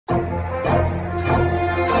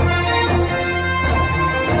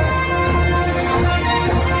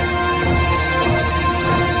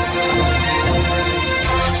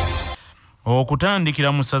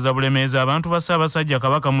okutandikira mu ssaza Bulemeezi abantu ba Ssaabasajja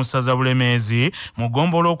Kabaka mu ssaza Bulemeezi mu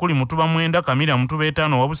ggombolola okuli Mutuba 9 Kamira Mutuba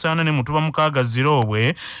 5 Wabusaana ne Mutuba 6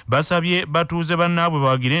 Ziroobwe basabye batuuze bannaabwe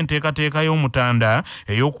bawagire enteekateeka y'omutanda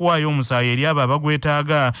ey'okuwaayo omusaayi eri abo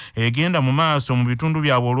abagwetaaga egenda mu maaso mu bitundu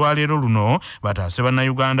byabwe olwaleero luno bataase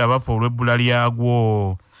bannayuganda abafa olw'ebbula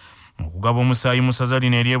lyagwo. Okugaba omusaayi mu ssaza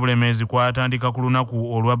lino ery'e Bulemeezi kwatandika ku lunaku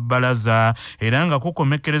olwa bbalaza era nga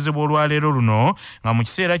kukomekkerezebwa olwaleero luno nga mu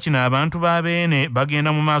kiseera kino abantu ba Beene bagenda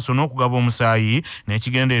mu maaso n'okugaba omusaayi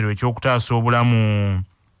n'ekigendererwa eky'okutaasa obulamu.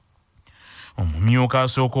 Omumyuka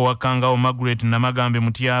asooka owakkangawo Margaret Namagambe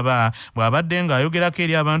Mutyaba bw'abadde ng'ayogerako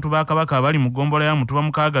eri abantu ba Kabaka abali mu ggombolola ya Mutuba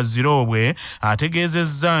 6 Ziroobwe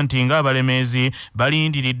ategeezezza nti ng'Abalemeezi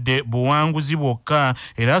balindiridde buwanguzi bwokka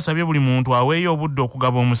era asabye buli muntu aweeyo obudde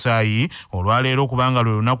okugaba omusaayi olwaleero kubanga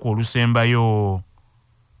lwe lunaku olusembayo.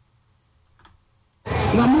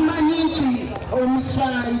 Nga mumanyi nti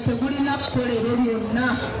omusaayi tegulina kukolero lyonna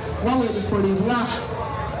wawe bikolebwa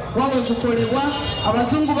wawe gukolebwa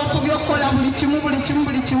abazungu bakubye okukola buli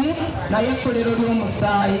kimu naye ekkolero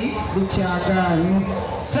ly'omusaayi likyagaanyi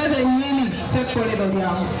ffe nnyini ffe ekkolero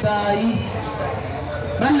lya musaayi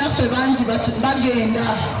bannaffe bangi bagenda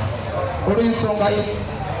olw'ensonga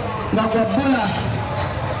nga gwa bbula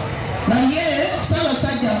naye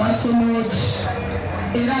Ssaabasajja Mwasomoogi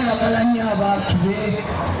era ayagala nnyo abantu be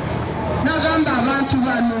n'agamba abantu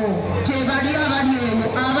bano gye bali abali eno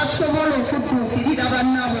abasobola okutuukirira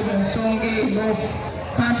bannaabwe mu nsonga eyo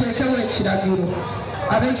kanteekewo ekiragiro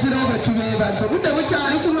ab'Eziroobe tubeebaza obudde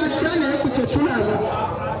bukyali ku makya naye ku kye tulaba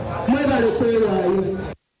mwebale kwewaayo.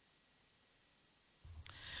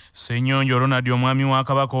 Ssenyonjo Ronald omwami wa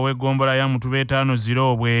Kabaka ow'eggombola ya Mutuba 5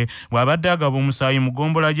 Ziroobwe bw'abadde agaba omusaayi mu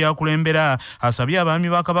ggombolola gy'akulembera asabye abaami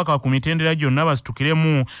ba Kabaka ku mitendera gyonna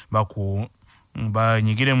basitukiremu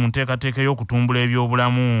banyigire mu nteekateeka y'okutumbula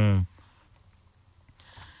ebyobulamu.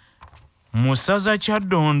 Mu ssaza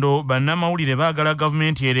Kyaddondo bannamawulire baagala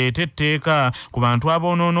gavumenti ereete etteeka ku bantu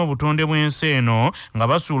aboonoona obutonde bw'ensi eno nga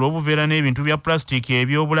basuula obuveera n'ebintu bya pulasitiiki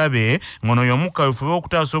eby'obulabe ng'ono y'omukka wefube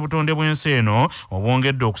okutaasa obutonde bw'ensi eno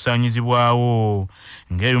obwongedde okusaanyizibwawo.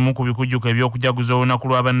 Ng'ebimu ku bikujjuko eby'okujaguza olunaku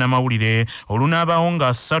lwa bannamawulire olunaabaawo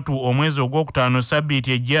nga 3 omwezi ogwokutaano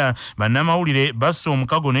sabbiiti ejja bannamawulire bassa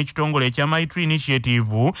omukago n'ekitongole ekya My Tree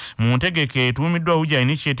Initiative mu ntegeke etuumiddwa Uja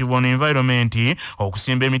Initiative on Environment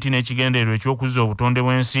okusimba emiti n'ekigende eky'okuzza obutonde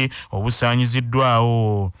bw'ensi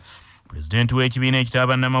obusaanyiziddwawo. Pulezidenti w'ekibiina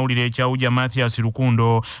ekitaba bannamawulire ekya Uja Mathias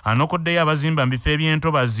Lukundo anokoddeyo abazimba mu bifo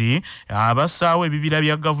eby'entobazi abassaawo ebibira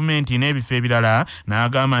bya gavumenti n'ebifo ebirala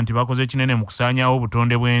n'agamba nti bakoze kinene mu kusaanyaawo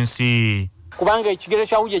obutonde bw'ensi. Kubanga ekigero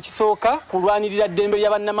kya Uja kisooka kulwanirira ddembe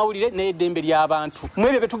lya bannamawulire n'eddembe ly'abantu. Mu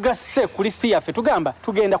ebyo bye tugasse ku lisiti yaffe tugamba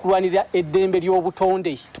tugenda kulwanirira eddembe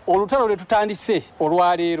ly'obutonde. Olutalo lwe tutandise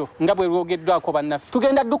olwaleero nga bwe lwogeddwako bannaffe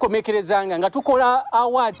tugenda dukomekerezanga nga tukola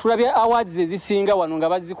award tulabye awards ezisinga wano nga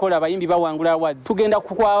bazikola abayimbi bawangula awards tugenda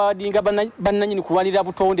kukwadinga bannanyini kulwanirira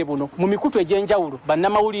butonde buno mu mikutu egy'enjawulo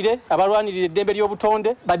bannamawulire abalwanirira eddembe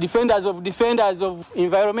ly'obutonde ba defenders of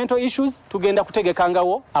environmental issues tugenda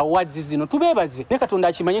kutegekangawo awards zino bebaze ne Katonda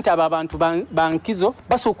akimanyi nti abo abantu bankizo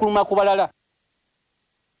basookuluma ku balala.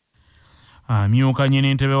 Amyuka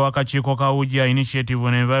nnyini ntebe w'akakiiko ka Uja Initiative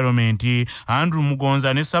on Environment Andrew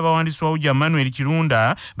Mugonza ne Ssaabawandiisi wa Uja Manuel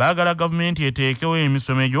Kirunda baagala gavumenti eteekewo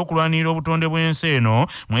emisomo egy'okulwanirira obutonde bw'ensi eno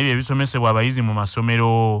mu ebyo ebisomesebwa abayizi mu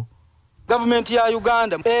masomero. Gavumenti ya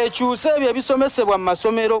Uganda ekyuse ebyo ebisomesebwa mu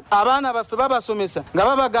masomero abaana baffe babasomesa nga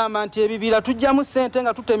babagamba nti ebibira tujjamu ssente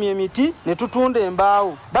nga tutemye emiti ne tutunda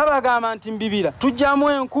embaawo babagamba nti mbibira tujjamu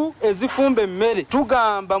enku ezifumba emmere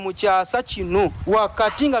tugamba mu kyasa kino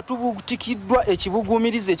wakati nga tubutikiddwa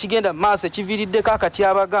ekibugumirize ekigenda maaso ekiviiriddeko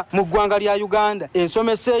akatyabaga mu ggwanga lya Uganda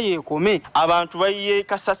ensomesa yeekome. Abantu bayiye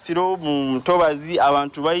kasasiro mu ntobazi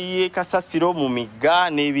abantu bayiye kasasiro mu migga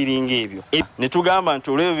n'ebiringa ebyo ne tugamba nti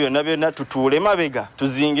olwebyo byonna byonna tutuule mabega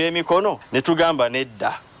tuzinga emikono ne tugamba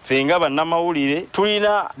nedda fenga bannamawulire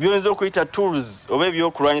tulina byonza okuyita tools oba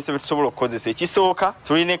ebyokulwanyisa bye tusobola okukozesa. Ekisooka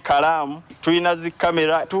tulina ekkalaamu tulina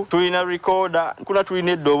zikamera tulina recorder kuna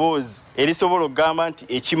tulina eddoboozi erisobola okugamba nti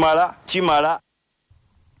ekimala kimala.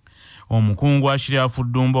 Omukungu Ashira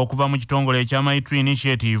Fuddumba okuva mu kitongole ekya My Tree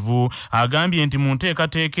Initiative agambye nti mu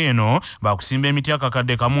nteekateeka eno bakusimba emiti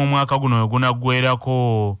akakadde kamu omwaka guno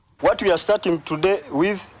ogunaggweerako. What we are starting today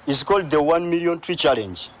with is called the 1 million tree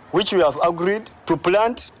challenge, which we have agreed to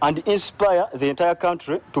plant and inspire the entire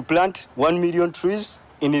country to plant 1 million trees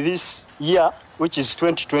in this year, which is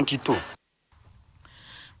 2022.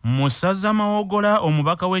 Musaza Mawogola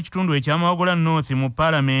omubaka w'ekitundu eky'Amawogola North mu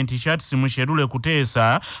Parliament Shatsi Musherule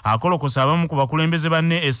Kuteesa akolokosa abamu ku bakulembeze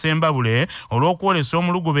banne essembabule olw'okwolesa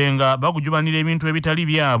omulugobe nga bagujubanira ebintu ebitali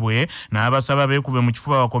byabwe n'abasaba beekube mu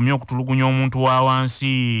kifuba bakomye okutulugunya omuntu wa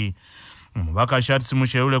wansi. Omubaka Shatsi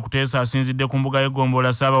Musherule Kuteesa asinzidde ku mbuga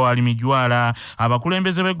y'eggombolola Ssaabawali Jwala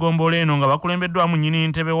abakulembeze b'eggombolola eno nga bakulembeddwamu nnyini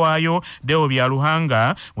ntebe waayo Deo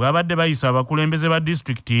Byaluhanga bw'abadde bayisa abakulembeze ba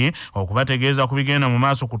disitulikiti okubategeeza ku bigenda mu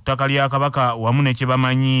maaso ku ttaka lya Kabaka wamu ne kye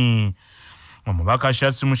bamanyi. Omubaka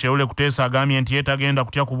Shatsi Musherule Kuteesa agambye nti yeetagenda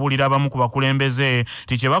kutya kubuulira abamu ku bakulembeze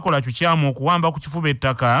ti kye bakola kikyamu okuwamba ku kifuba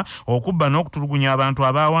ettaka okubba n'okutulugunya abantu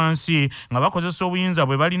abaawansi nga bakozesa obuyinza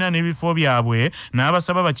bwe balina n'ebifo byabwe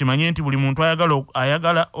n'abasaba bakimanye nti buli muntu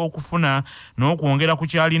ayagala okufuna n'okwongera ku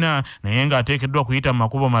kyalina naye ng'ateekeddwa kuyita mu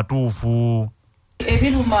makubo matuufu.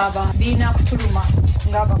 Ebiruma abantu birina kutuluma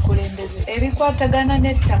ng'abakulembeze ebikwatagana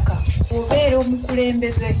n'ettaka obeera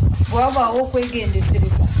omukulembeze bw'abaawo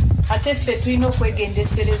okwegendesereza ate ffe tulina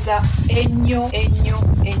okwegendesereza ennyo.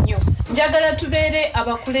 Njagala tubeere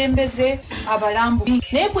abakulembeze abalambuzi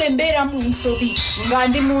naye bwe mbeera mu nsobi nga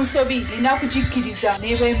ndi mu nsobi nina kukikkiriza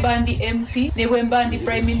ne bwe mba ndi MP ne bwe mba ndi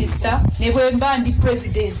Prime Minister ne bwe mba ndi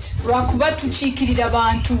President lwakuba tukiikirira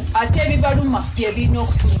bantu ate ebibaluma bye birina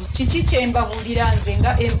okutuluma. Kiki kye mbabuulira nze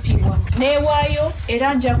nga MP wano neewaayo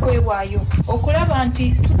era nja kwewaayo okulaba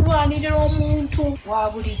nti tulwanirira omuntu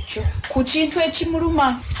wa bulijjo ku kintu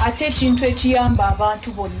ekimuluma ate ekintu ekiyamba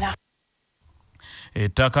abantu bonna.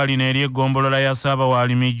 Ettaka lino ery'eggombolola ya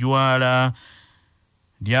Ssaabawali Jwala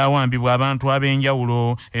lyawambibwa abantu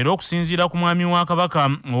ab'enjawulo era okusinziira ku mwami wa Kabaka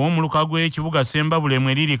ow'omuluka gw'ekibuga Ssembabule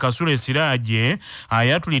mwe liri Kasule Siraaje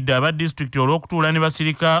ayatulidde aba disitulikiti olw'okutuula ne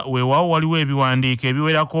basirika weewaawo waliwo ebiwandiiko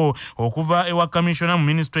ebiwerako okuva ewa Kamisona mu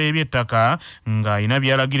minisitule y'eby'ettaka ng'alina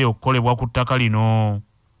by'alagire okukolebwa ku ttaka lino.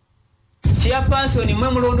 Chairperson mwe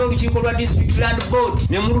mulondo olukiiko lwa District Land Board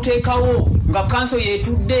ne muluteekawo nga kanso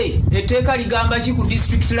yeetudde etteeka ligamba ki ku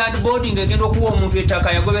District Land Board ng'egenda okuwa omuntu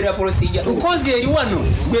ettaka yagoberera procedure. Tukozi eri wano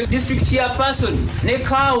gwe District Chairperson ne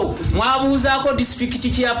kaawo mwabuuzaako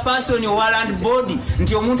District Chairperson owa Land Board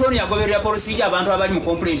nti omuntu ono yagoberera procedure abantu abali mu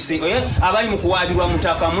complaints abali mu kuwaabirwa mu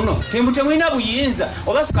ttaka muno temulina buyinza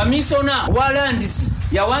oba Kamisona wa Lands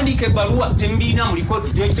yawandiika ebbaluwa tembiina mu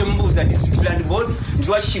likodi lweki temubuuza District Land Board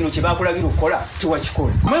nti waki kino kye bakulagira okukola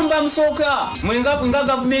tewakikola. Mwe mba musooka mwe nga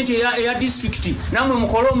gavumenti eya disitulikiti nammwe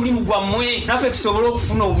mukole omulimu gwammwe naffe tusobole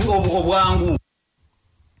okufuna obwangu.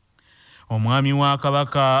 Omwami wa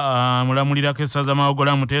Kabaka mulamulirako essaza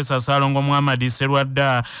Mawogola Muteesa Ssaalongo Muhammad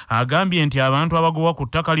Sserwadda agambye nti abantu abagobwa ku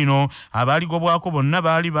ttaka lino abaaligobwako bonna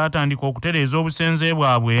baali baatandika okutereeza obusenze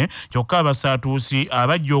bwabwe kyokka abasaatuusi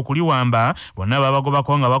abajja okuliwamba bonna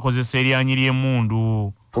babagobako nga bakozesa eryanyi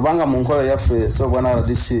ly'emmundu. Kubanga mu nkola yaffe Sseobwana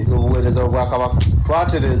RDC obuweereza bwa Kabaka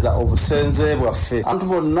twatereeza obusenze bwaffe abantu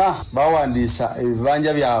bonna bawandiisa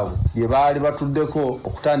ebibanja byabwe bye baali batuddeko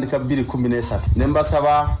okutandika 2013 ne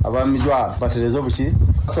mbasaba abamijwala batereeze obuki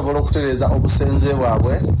basobola okutereeza obusenze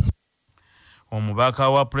bwabwe. Omubaka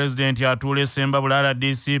wa President atuule Ssembabule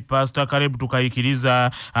RDC Pastor Caleb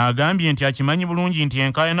Tukayikiriza agambye nti akimanyi bulungi nti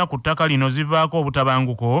enkaayana ku ttaka lino zivaako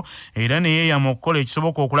obutabanguko era ne yeeyama okukola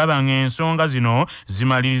ekisoboka okulaba ng'ensonga zino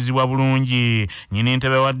zimalirizibwa bulungi. Nnyini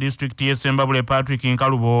ntebe wa disitulikiti y'e Ssembabule Patrick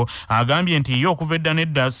Nkalubo agambye nti ye okuva edda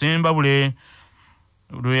n'edda Ssembabule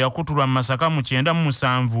lwe yakutulwa mu Masaka mu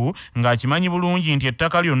 1997 ng'akimanyi bulungi nti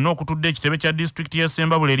ettaka lyonna okutudde ekitebe kya disitulikiti ya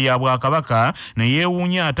Ssembabule lya Bwakabaka ne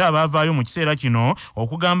yeewuunya ate abaavaayo mu kiseera kino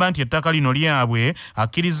okugamba nti ettaka lino lyabwe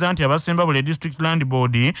akkiriza nti aba Ssembabule District Land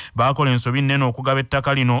Board baakola ensobi nnene okugaba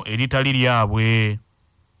ettaka lino eritali lyabwe.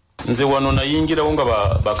 Nze wano nayingirawo nga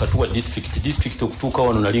bakatuwa district okutuuka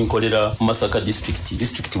wano nali nkolera Masaka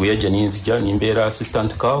district bwe yajja ninzija nimbeera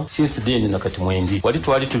assistant kawo since then nakati mwendi wali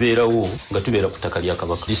twali tubeerawo nga tubeera ku ttaka lya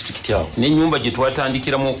Kabaka district awo n'ennyumba gye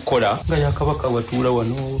twatandikiramu okukola nga ya Kabaka watuula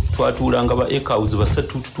wano twatuulanga ba acres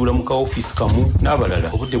basatu tutuula mu ka office kamu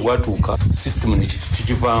n'abalala obudde bwatuuka system ne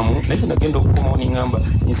tugivaamu naye nagenda okukomawo ningamba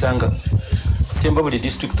nsanga Ssembabule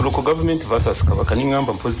district local government versus Kabaka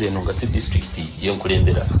ningamba mpozi eno nga si district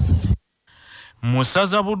yenkulembera.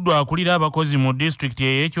 Musaza Buddu akulira abakozi mu disitulikiti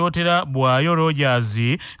ey'Ekyotera Bwayo Rogers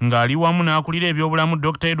ng'ali wamu n'akulira ebyobulamu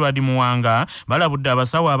Dr. Edward Muwanga balabudde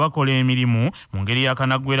abasawo abakola emirimu mu ngeri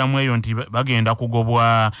yakanaggweramu eyo nti bagenda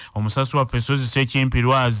kugobwa. Omusasi waffe Sozi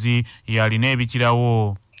Ssekimpirwazi yalina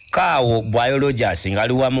ebikirawo. Kaawo Bwayo Rogers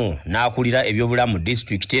ngali wamu n'akulira ebyobulamu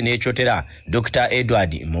district n'Ekyotera Dr.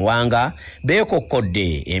 Edward Muwanga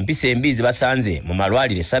beekokkodde empisa embizi basanze mu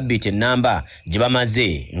malwalire sabbiiti ennamba gye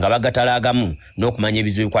bamaze nga bagatalagamu n'okumanya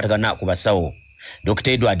ebizibu bikwatagana ku basawo.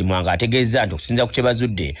 Dr. Edward Mwanga ategeeza nti okusinza ku kye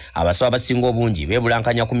bazudde abasawo abasinga obungi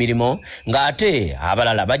beebulankanya ku mirimu ng'ate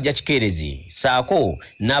abalala bajja kikeerezi saako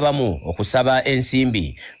n'abamu okusaba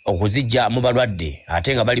ensimbi okuzijja mu balwadde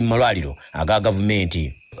ate nga bali mu malwaliro aga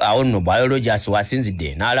gavumenti. Awo nno biologist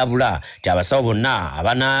wasinzidde n'alabula nti abasawo bonna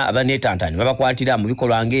abaneetantani babakwatira mu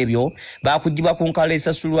bikolwa ng'ebyo baakugibwa ku nkala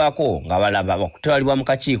esasulwako nga balaba bakutwalibwa mu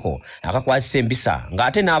kakiiko akakwasisa empisa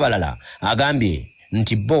ng'ate n'abalala agambye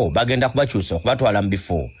nti bo bagenda kubakyusa okubatwala mu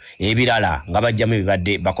bifo ebirala nga bajjamu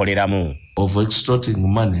ebibadde bakoleramu. Of extorting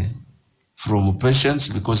money from patients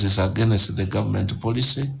because it's against the government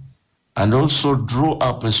policy, and also draw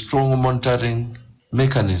up a strong monitoring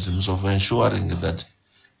mechanisms of ensuring that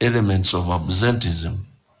elements of absenteeism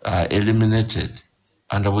are eliminated,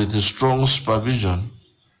 and with a strong supervision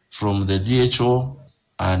from the DHO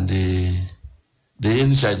and the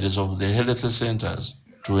in charges of the health centers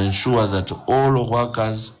to ensure that all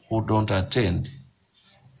workers who don't attend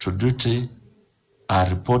to duty are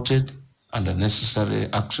reported and the necessary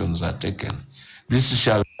actions are taken. This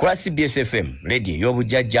shall... Kwa CBS FM, radio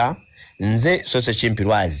y'obujjajja, nze Sose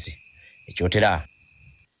Chimpirwazi, ekyotera.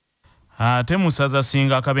 Ate musaza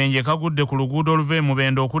singa Akabenje kagudde ku luguudo oluve mu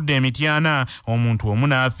Bendo okudda Emityana, omuntu omu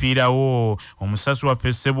n'afiirawo. Omusasi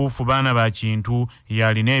waffe Ssebuufu baana ba Kintu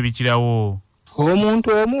yalina ebikirawo. Omuntu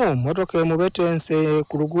omu motoka emubetense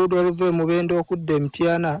ku luguudo oluve mu Bendo okudda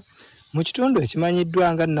Emityana mu kitundu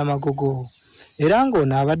ekimanyiddwa nga Namagogo, era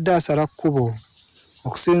ng'ono abadde asala kkubo.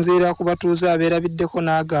 Okusinziira ku batuuze abeerabiddeko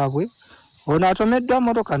n'agaabwe, ono atomeddwa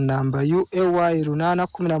motoka nnamba UAY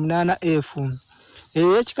 818F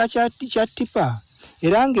ey'ekika kya ttipa,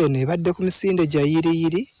 era ng'eno ebadde ku misinde gya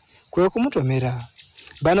yiriyiri kwe kumutomera.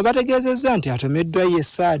 Bano bategeezezza nti atomeddwa ye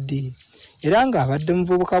Saadi, era ng'abadde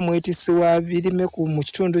muvubuka mwetisi wa birime mu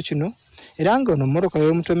kitundu kino, era ng'ono motoka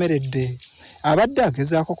y'omutomeredde abadde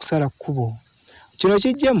agezaako kusala kkubo. Kino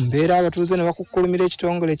kijja mu mbeera abatuuze ne bakukkulumira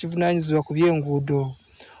ekitongole ekivunaanyizibwa ku by'enguudo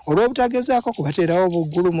olw'obutagezaako kubateerawo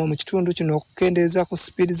obuggulumo mu kitundu kino okukendeeza ku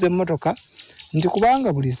sipiidi z'emmotoka, nti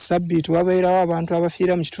kubanga buli ssabbiiti wabeerawo abantu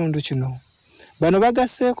abafiira mu kitundu kino. Bano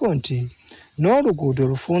bagasseeko nti n'oluguudo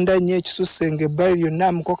lufunda nnyo ekisusse ng'ebbali lyonna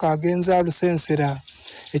amukoka agenza alusensera,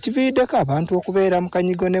 ekiviiriddeko abantu okubeera mu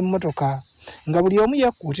kanyigo n'emmotoka nga buli omu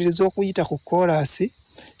yakkuutiriza okuyita ku koolaasi,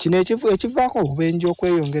 kino ekivaako obubenje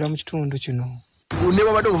okweyongera mu kitundu kino. Ne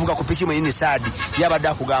babadde okuvuga ku piki mwennyini Saadi yabadde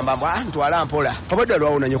akugamba mbu ntwala mpola babadde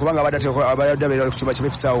alwawo nanyo kubanga abadde abeera ku kyumba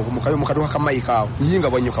ky'episawo mu kaduka ka mayika awo yinga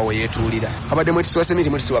bwanyuka we yeetuulira kabadde mwetisi wa semiti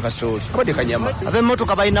mwetisi wa kasooli kabadde kanyama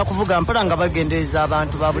ab'emmotoka balina kuvuga mpola nga bagendereza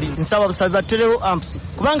abantu babuli nsaba busabi batterewo ampusi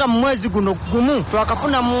kubanga mu mwezi guno gumu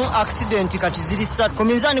twakafunamu accident kati ziri 3 ku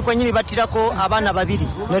minzaani kwennyini battirako abaana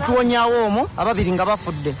 2 ne tuwonyaawo omwo 2 nga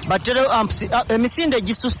bafudde batterewo ampusi emisinde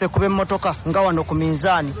gisusse ku b'emmotoka nga wano ku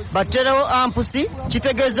minzaani batterewo ampusi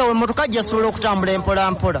kitegeeza we motoka jasobola okutambula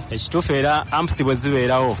empola mpola. Ekituufu era ampusi bwe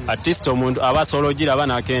zibeerawo artist omuntu aba asobola ogira aba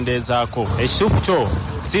n'akendeezaako. Ekituufu kyo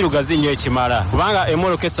si lugazi nnyo ekimala kubanga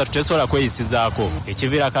emmoloka esatu tesobola kweyisizaako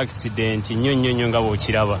ekiviirako akisidenti nnyo nga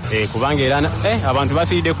bw'okiraba kubanga era abantu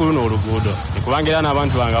bafiiridde ku luno oluguudo kubanga era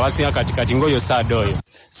n'abantu bange abasinga katikati ng'oyo Saadi oyo.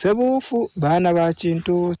 Ssebuufu baana ba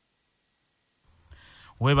Kintu.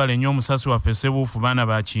 Webale nnyo omusasi waffe Ssebuufu baana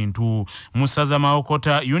ba Kintu. Musaza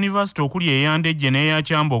Maokota University okuli eyandejje n'eya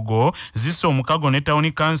Kyambogo zisse omukago ne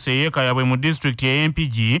Town Council y'Ekayabwe mu district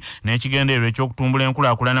y'Empigi n'ekigendererwa eky'okutumbula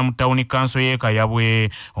enkulaakulana mu Town Council y'Ekayabwe.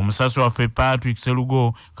 Omusasi waffe Patrick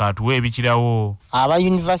Serugo katuwa ebikirawo. Aba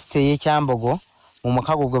University y'Ekyambogo mu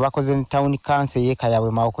mukago gwe bakoze ne Town Council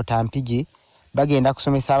y'Ekayabwe Maokota Mpigi bagenda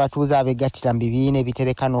kusomesa abatuuze abegattira mu bibiina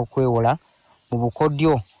ebitereka n'okwewola mu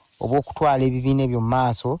bukodyo obw'okutwala ebibiina ebyo mu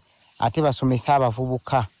maaso, ate basomesa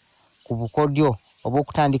abavubuka ku bukodyo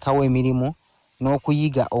obw'okutandikawo emirimu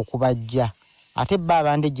n'okuyiga okubajja. Ate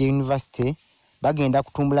Abandejje University bagenda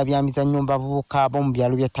kutumbula byamizannyo mu bavubuka b'omu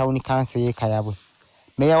byalo bya Town Council y'Ekayabwe.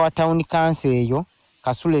 Meya wa Town Council eyo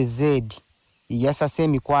Kasule Zed yasasa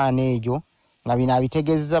emikwano egyo nga bino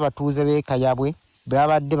abitegeezezza abatuuze b'Ekayabwe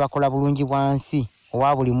babadde bakola bulungi bwansi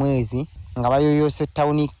owa buli mwezi nga bayoyoosa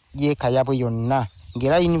ettawuni y'Ekayabwe yonna.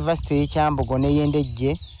 Ngera University y'Ekyambogo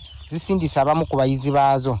n'ey'Endejje zisindisa abamu ku bayizi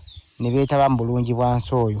baazo ne beetaba mu bulungi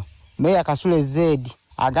bwansi oyo. Meya Kasule Zed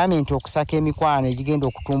agambye nti okusaka emikwano egigenda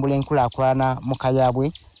okutumbula enkulaakulana mu Kayabwe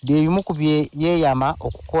byebimu ku bye yeeyama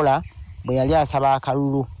okukola bwe yali asaba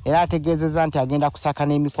akalulu, era ategeezezza nti agenda kusaka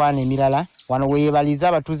n'emikwano emirala wano we yeebaliza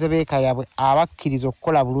abatuuze b'Ekayabwe abakkiriza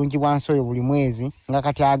okukola bulungi bwansi oyo buli mwezi, nga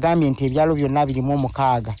kati agambye nti ebyalo byonna birimu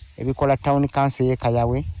 6 ebikola Town Council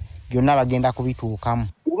y'Ekayabwe byonna bagenda kubituukamu.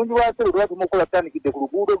 Bulungi bwansi olwo tumukola tandikidde ku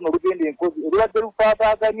luguudo luno lugenda enkozi olubadde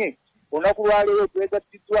lufaafaaganye olunaku lwaleero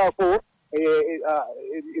twegattiddwako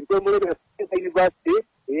ebitongole University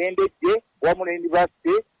ey'Endejje wamu ne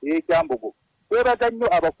University ey'Ekyambogo. Twebaza nnyo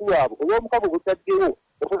abakulu abo olw'omukago gutaddewo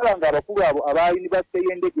okulaba nga abakulu abo aba University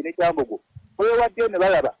y'Endejje n'Ekyambogo weewaddeyo ne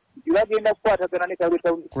balaba nti bagenda kukwatagana ne Kalwe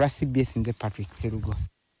Town. Ku lwa CBS nze Patrick Serugo.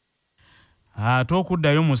 Ate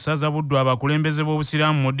okuddayo mu ssaza Buddu abakulembeze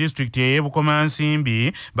b'Obusiraamu mu disitulikiti y'e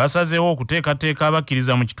Bukomansimbi basazeewo okuteekateeka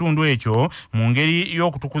abakkiriza mu kitundu ekyo mu ngeri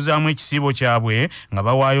y'okutukuzaamu ekisiibo kyabwe nga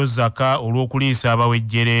bawaayo zaka olw'okuliisa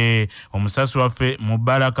abawejjere. Omusasi waffe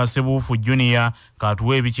Mubaraka Sebuufu Junior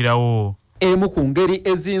katuwa ebikirawo. Emu ku ngeri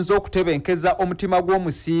eziyinza okutebenkeza omutima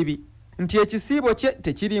gw'omusiibi nti ekisiibo kye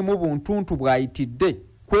tekiriimu buntuntu bw'ayitidde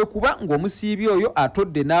kwe kuba ng'omusiibi oyo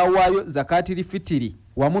atodde n'awaayo zakatiri fitiri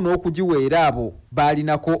wamu n'okugiweera abo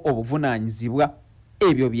baalinako obuvunaanyizibwa.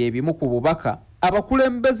 Ebyo bye bimu ku bubaka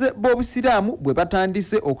abakulembeze b'Obusiraamu bwe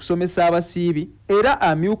batandise okusomesa abasiibi era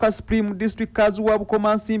amyuka Supreme District Kazi wa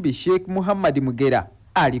Bukomansimbi Sheikh Muhammad Mugera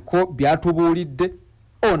aliko byatubuulidde.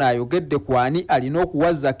 Ono ayogedde ku ani alina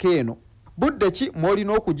okuwa zaka eno, budde ki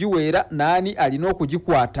mw'olina okugiweera n'ani alina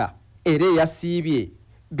okugikwata era eyasiibye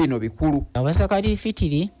bino bikulu. Zakati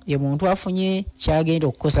fitiri ye muntu afunye kyagenda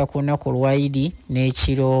okukosa ku lunaku lwa Idi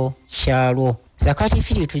n'ekiro kyalwo. Zakati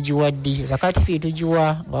fitiri tugiwaddi, zakati fitiri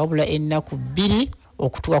tugiwa nga wabula ennaku 2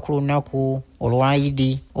 okutuuka ku lunaku olwa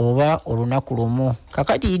Idi oba olunaku lumu.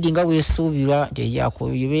 Kakati Idi nga bwesuubirwa nti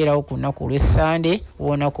yakubeerawo ku lunaku olw'Essande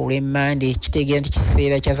olunaku olw'Emmande, kitegeera nti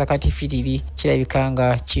kiseera kya zakati fitiri kirabika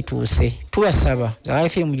nga kituuse. Tubasaba zakati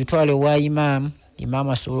fitiri mugitwale wa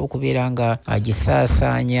Imaamu asobola okubeera nga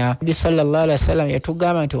agisaasaanya. Nabi sallallahu alaihi wasallam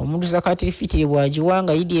yatugamba nti omuntu zakati fitiri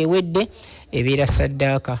bw'agiwanga Idi ewedde ebeera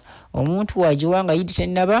saddaaka, omuntu bw'agiwanga Idi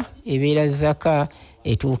tennaba ebeera zaka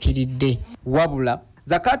etuukiridde. Wabula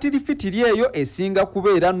zakati fitiri eyo esinga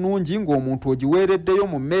kubeera nnungi ng'omuntu ogiweereddeyo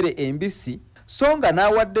mu mmere embisi so nga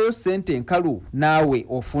n'awaddeyo ssente enkalu naawe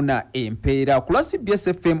ofuna empeera. Ku lwa CBS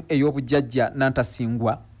FM ey'obujjajja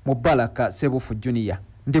Nantasingwa, Mubaraka Sebuufu Junior,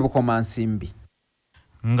 ndi Bukomansimbi.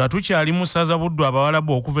 Nga tukyali mu ssaza Buddu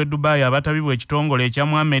Abawalabu okuva e Dubai abatabibwa ekitongole ekya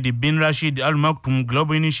Mohammed bin Rashid Al Maktoum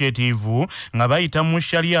Global Initiative nga bayita mu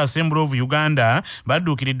Sharia Assembly of Uganda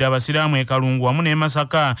badukilidde Abasiramu e Kalungu wamu ne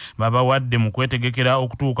Masaka babawadde mu kwetegekera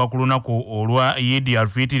okutuuka ku lunaku olwa Eid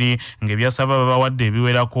al-Fitr ng'ebyasaba babawadde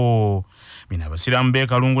ebiwerako. Bino Abasiramu b'e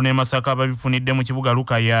Kalungu ne Masaka babifunidde mu kibuga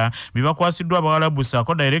Lukaya bibakwasiddwa Abawalabu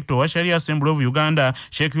ssaako Director wa Sharia Assembly of Uganda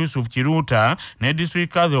Sheikh Yusuf Kiruuta ne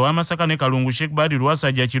District Kadhi wa Masaka ne Kalungu Sheikh Badi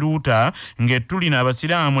Lwasajja Kiruuta ng'ettulina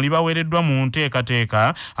Abasiraamu libaweereddwa mu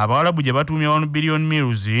nteekateeka Abawalabu gye batuumya 1 billion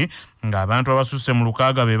meals ng'abantu abasusse mu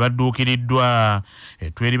lukaaga be badduukiriddwa.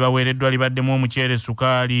 Ettu eribaweereddwa libaddemu omuceere,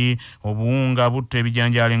 sukaali, obuwunga, butto,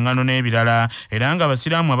 ebijanjaalo, eŋŋano n'ebirala era nga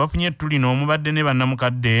Abasiraamu abafunye ettu lino omubadde ne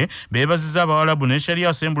bannamukadde beebazizza Abawalabu ne Sharia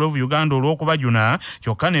Assembly of Uganda olw'okubajuna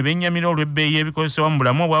kyokka ne bennyamira olw'ebbeeyi ebikozesebwa mu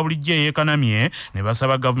bulamu obwa bulijjo eyeekanamye ne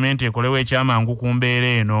basaba gavumenti ekolewo ekyamangu ku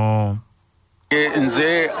mbeera eno.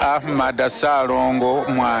 Nze Ahmad Salongo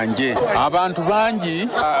Mwanje. Abantu bangi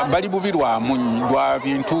bali bubi lwa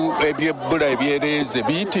bintu ebyebbula ebyereze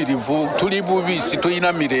biyitirivu, tuli bubi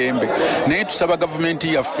situyina mirembe naye tusaba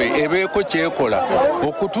gavumenti yaffe ebeeko kyekola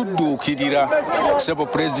okutudduukirira. Sebo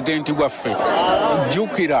pulezidenti waffe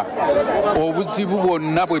jjukira obuzibu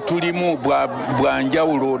bwonna bwe tulimu bwa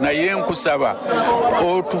njawulo naye nkusaba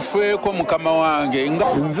otufeeko mukama wange.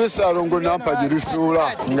 Nze Salongo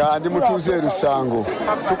Nampagirisuula nga ndi mutuuze Sango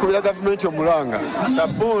tukubira gavumenti omulanga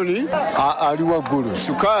sabuni ali waggulu,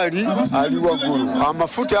 sukaali ali waggulu,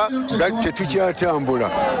 amafuta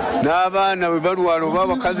tetukyatambula, n'abaana bwe balwala oba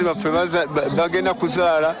abakazi baffe bagenda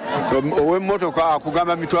kuzaala ow'emmotoka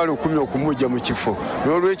akugamba mitwalo 10 okumujja mu kifo.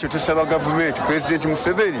 N'olwekyo tusaba gavumenti Pulezidenti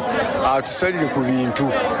Museveni atusalire ku bintu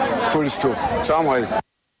full stop. Salamu alaykum.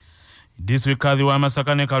 District Kadhi wa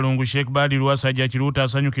Masaka ne Kalungu Sheikh Badi Lwasajja Kiruuta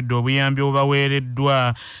asanyukidde obuyambi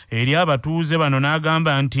obubaweereddwa eri abatuuze bano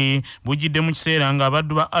n'agamba nti bujjidde mu kiseera nga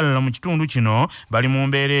abaddu ba Allah mu kitundu kino bali mu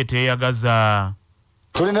mbeera eteeyagaza.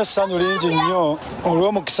 Tulina essanyu lingi nnyo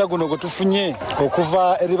olw'omukisa guno gwe tufunye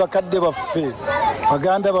okuva eri bakadde baffe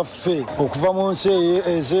baganda baffe okuva mu nsi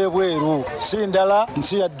ez'ebweru si ndala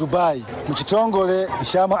nsi ya Dubai mu kitongole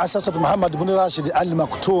ekya Muassasatu Muhammad bin Rashid Al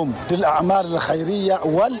Maktoum lil a'mal al khairiyya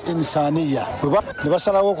wal insaniya ne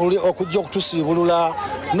basalawo okujja okutusiibulula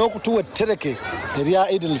n'okutuwa ettereke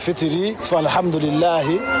erya Eid al-Fitr fa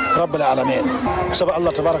alhamdulillahi rabbil alamin. Kusaba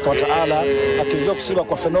Allah tabaraka wa ta'ala akirize okusiiba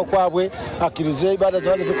kwaffe n'okwabwe, akirize ibada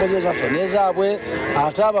zonna tukoze zaffe n'ezaabwe,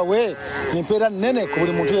 ate abawe empeera nnene ku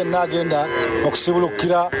buli muntu yenna agenda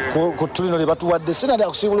okusibulukira ku tulino lye batuwadde, si nali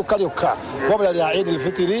akusibuluka lyokka wabula lya Eid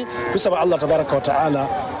al-Fitr. Bisaba Allah tabaraka wa ta'ala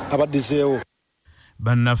abaddizeewo.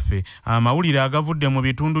 bannaffe amawulire agavudde mu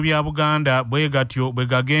bitundu bya Buganda bwe gatyo bwe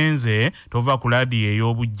gagenze tova ku laadiyo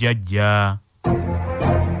ey'obujjajja.